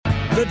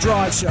The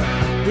Drive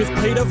Show with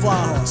Peter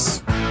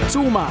Vlahos.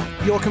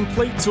 Toolmart, your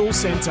complete tool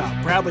centre.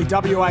 Proudly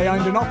WA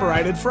owned and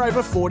operated for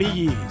over 40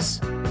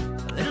 years.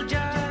 In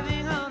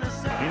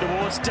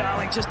towards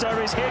Darling, just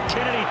over his head.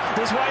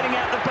 Kennedy was waiting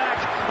out the back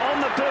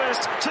on the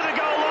burst to the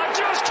goal line.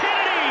 Josh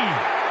Kennedy!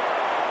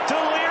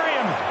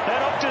 Delirium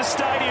at Optus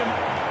Stadium.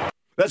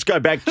 Let's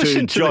go back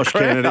to Josh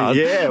Kennedy.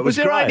 Yeah, it was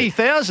there great.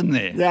 80,000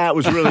 there? Yeah, it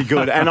was really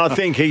good. And I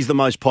think he's the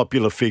most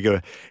popular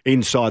figure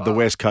inside the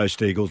West Coast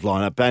Eagles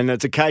lineup. And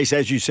it's a case,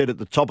 as you said at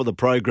the top of the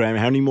program,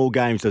 how many more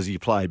games does he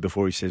play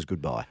before he says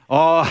goodbye?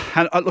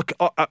 And look,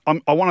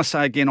 I want to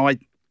say again, I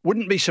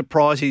wouldn't be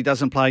surprised if he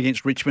doesn't play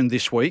against Richmond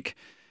this week.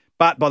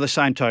 But by the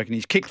same token,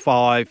 he's kicked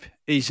 5.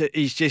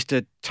 He's just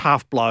a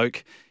tough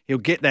bloke. He'll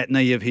get that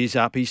knee of his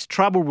up. He's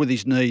troubled with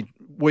his knee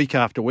week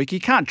after week. He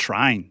can't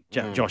train,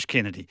 Josh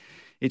Kennedy.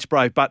 It's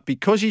brave. But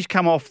because he's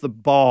come off the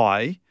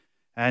bye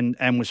and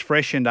was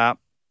freshened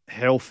up,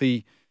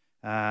 healthy,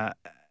 I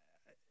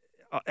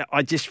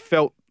just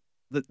felt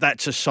that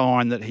that's a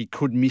sign that he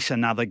could miss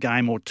another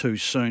game or two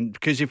soon.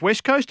 Because if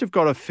West Coast have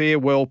got a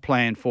farewell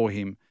plan for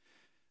him,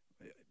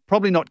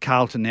 probably not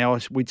Carlton now,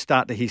 we'd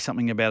start to hear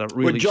something about it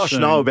really soon. Would Josh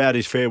know about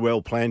his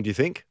farewell plan, do you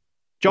think?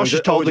 Josh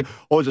has told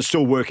or is it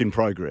still work in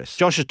progress?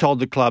 Josh has told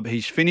the club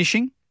he's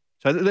finishing.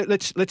 So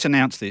let's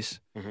announce this.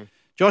 Mm-hmm.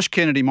 Josh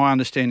Kennedy, my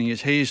understanding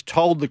is he has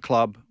told the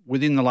club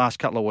within the last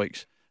couple of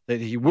weeks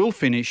that he will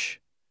finish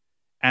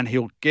and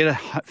he'll get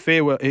a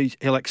farewell.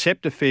 He'll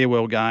accept a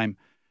farewell game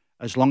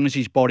as long as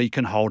his body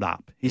can hold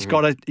up. He's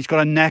got a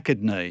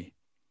knackered knee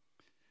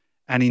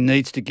and he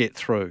needs to get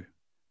through.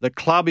 The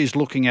club is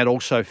looking at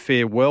also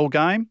farewell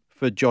game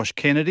for Josh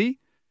Kennedy.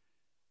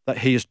 That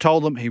he has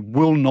told them he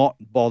will not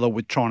bother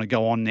with trying to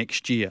go on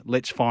next year.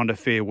 Let's find a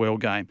farewell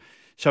game.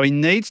 So he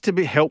needs to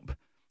be helped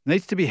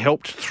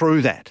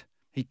through that.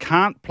 He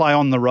can't play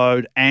on the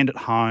road and at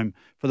home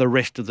for the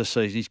rest of the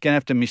season. He's going to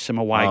have to miss some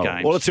away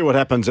games. Well, let's see what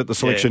happens at the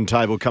selection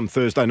table come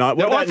Thursday night.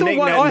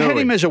 I had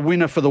him as a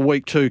winner for the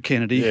week too,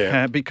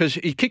 Kennedy, because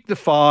he kicked the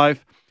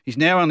 5. He's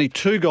now only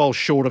 2 goals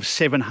short of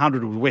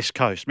 700 with West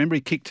Coast. Remember,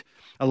 he kicked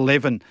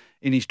 11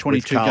 in his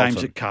 22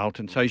 games at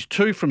Carlton. So he's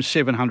 2 from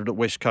 700 at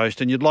West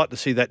Coast, and you'd like to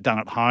see that done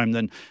at home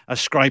than a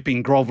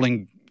scraping,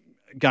 grovelling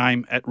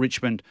game at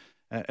Richmond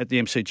at the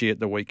MCG at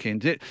the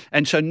weekend.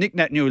 And so Nick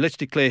Naitanui, let's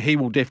declare he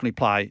will definitely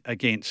play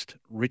against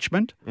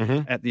Richmond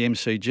at the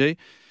MCG.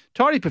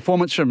 Tidy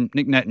performance from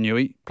Nick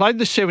Naitanui. Played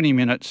the 70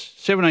 minutes,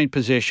 17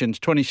 possessions,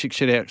 26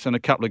 sit-outs and a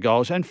couple of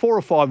goals, and 4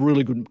 or 5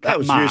 really good marks. That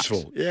was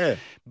useful, yeah.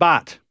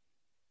 But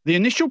the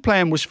initial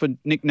plan was for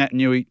Nick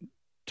Naitanui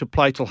to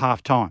play till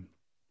half-time.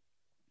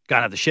 Go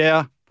and have the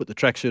shower, put the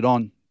tracksuit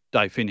on,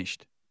 day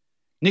finished.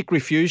 Nick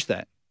refused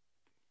that.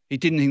 He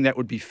didn't think that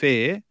would be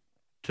fair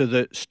to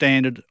the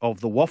standard of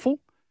the waffle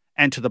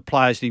and to the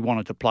players that he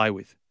wanted to play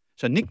with.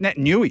 So Nick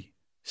Naitanui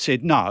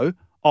said, no,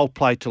 I'll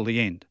play till the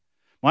end.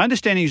 My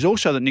understanding is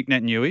also that Nick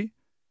Naitanui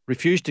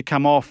refused to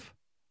come off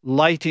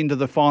late into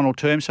the final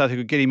term so they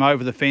could get him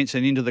over the fence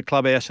and into the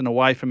clubhouse and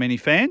away from any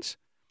fans.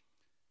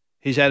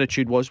 His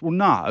attitude was, well,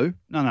 no.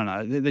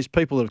 There's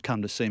people that have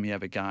come to see me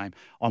have a game.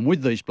 I'm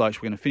with these blokes.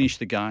 We're going to finish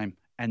the game,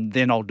 and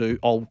then I'll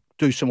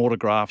do some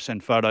autographs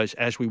and photos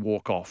as we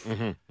walk off.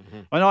 And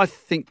I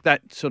think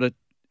that sort of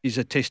is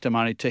a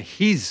testimony to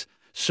his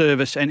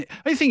service and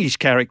I think his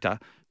character,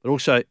 but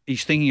also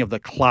he's thinking of the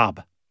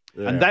club.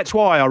 Yeah. And that's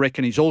why I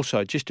reckon he's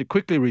also, just to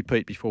quickly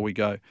repeat before we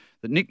go,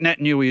 that Nick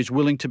Naitanui is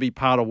willing to be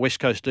part of West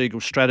Coast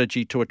Eagles'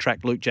 strategy to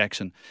attract Luke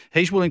Jackson.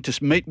 He's willing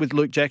to meet with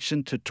Luke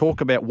Jackson to talk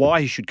about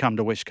why he should come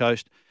to West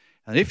Coast.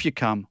 And if you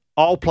come,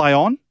 I'll play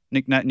on.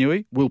 Nick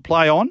Naitanui will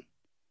play on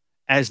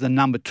as the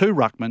number 2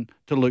 ruckman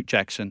to Luke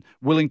Jackson,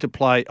 willing to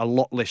play a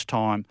lot less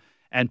time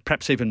and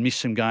perhaps even miss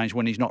some games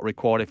when he's not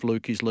required if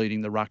Luke is leading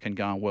the ruck and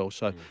going well.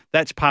 So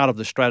that's part of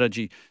the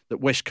strategy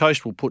that West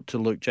Coast will put to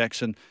Luke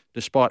Jackson,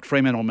 despite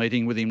Fremantle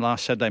meeting with him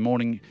last Saturday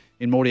morning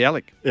in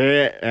Mordialloc.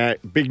 Yeah,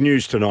 big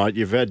news tonight.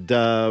 You've had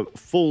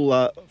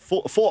full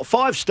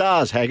 5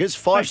 stars, Haggers,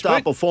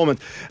 5-star performance.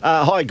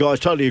 Hi, guys,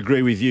 totally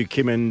agree with you,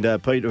 Kim and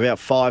Pete, about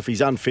Fife. He's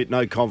unfit,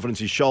 no confidence,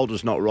 his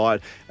shoulder's not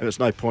right, and there's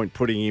no point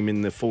putting him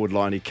in the forward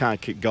line. He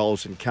can't kick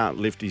goals and can't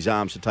lift his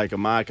arms to take a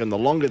mark, and the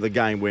longer the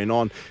game went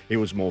on, he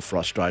was more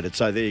frustrated.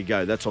 So there you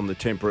go. That's on the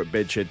Temperate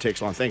Bedshed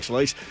text line. Thanks,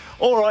 Elise.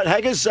 All right,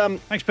 Haggers.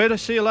 Thanks, Peter.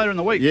 See you later in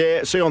the week.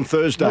 Yeah, see you on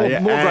Thursday.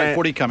 More great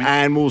footy coming.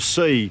 And we'll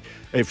see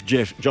if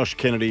Josh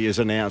Kennedy is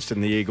announced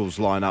in the Eagles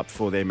lineup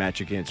for their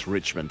match against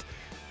Richmond.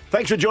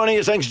 Thanks for joining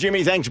us. Thanks,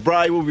 Jimmy. Thanks,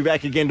 Bray. We'll be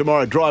back again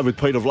tomorrow. Drive with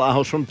Peter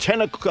Vlahos from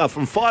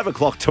 5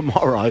 o'clock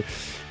tomorrow.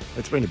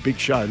 It's been a big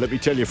show, let me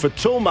tell you. For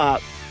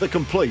Toolmart, the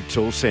complete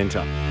tool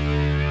centre.